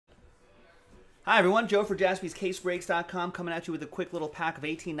Hi everyone, Joe for JaspysCaseBreaks.com coming at you with a quick little pack of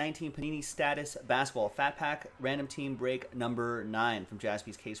 18-19 Panini Status Basketball. Fat Pack, random team break number 9 from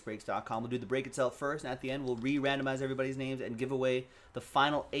JaspysCaseBreaks.com. We'll do the break itself first, and at the end we'll re-randomize everybody's names and give away the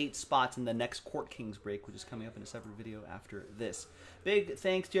final 8 spots in the next Court Kings break, which is coming up in a separate video after this. Big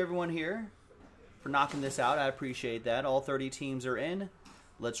thanks to everyone here for knocking this out. I appreciate that. All 30 teams are in.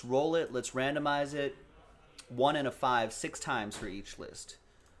 Let's roll it. Let's randomize it. 1 and a 5, 6 times for each list.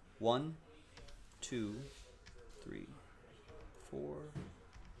 1, 2, 3, 4,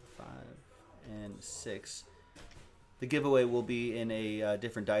 5, and 6. The giveaway will be in a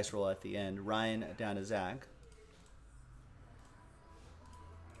different dice roll at the end. Ryan down to Zach.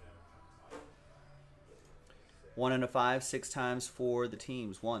 One and a 5, 6 times for the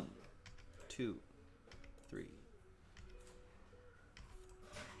teams. 1, 2, 3,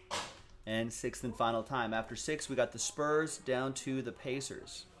 and 6th and final time. After 6, we got the Spurs down to the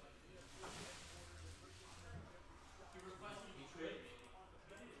Pacers.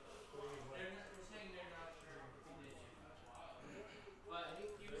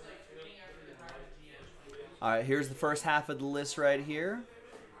 All right, here's the first half of the list right here.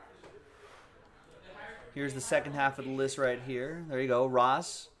 Here's the second half of the list right here. There you go,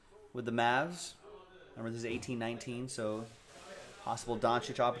 Ross with the Mavs. Remember, this is 18-19, so possible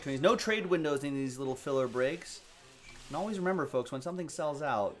Doncic opportunities. No trade windows in these little filler breaks. And always remember, folks, when something sells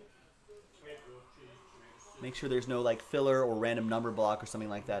out, make sure there's no like filler or random number block or something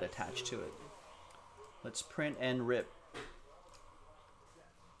like that attached to it. Let's print and rip.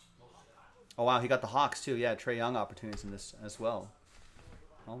 Oh, wow, he got the Hawks, too. Yeah, Trae Young opportunities in this as well.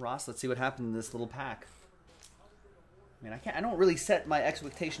 Well, Ross, let's see what happened in this little pack. I mean, I don't really set my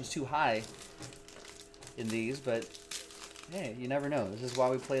expectations too high in these, but, hey, you never know. This is why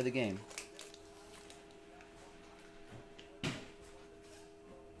we play the game.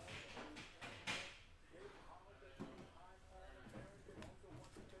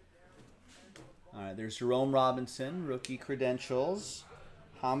 All right, there's Jerome Robinson, rookie credentials.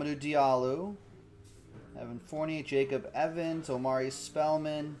 Hamidou Diallo, Evan Fournier, Jacob Evans, Omari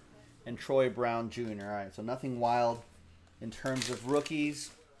Spellman, and Troy Brown Jr. All right, so nothing wild in terms of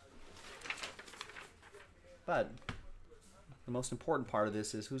rookies. But the most important part of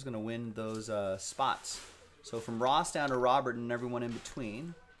this is who's going to win those spots. So from Ross down to Robert and everyone in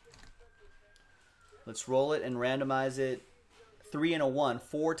between. Let's roll it and randomize it. 3 and a 1,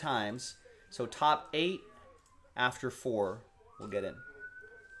 4 times. So top 8 after 4 will get in.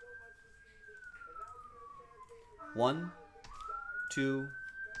 1, 2,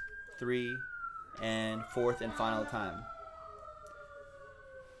 3, and 4th and final time.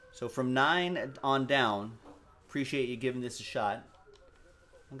 So from 9 on down, appreciate you giving this a shot.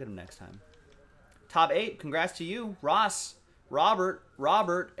 We'll get him next time. Top 8, congrats to you. Ross, Robert,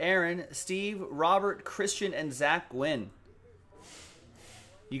 Aaron, Steve, Robert, Christian, and Zach Gwynn.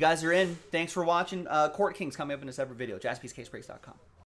 You guys are in. Thanks for watching. Court Kings coming up in a separate video. JaspysCaseBreaks.com.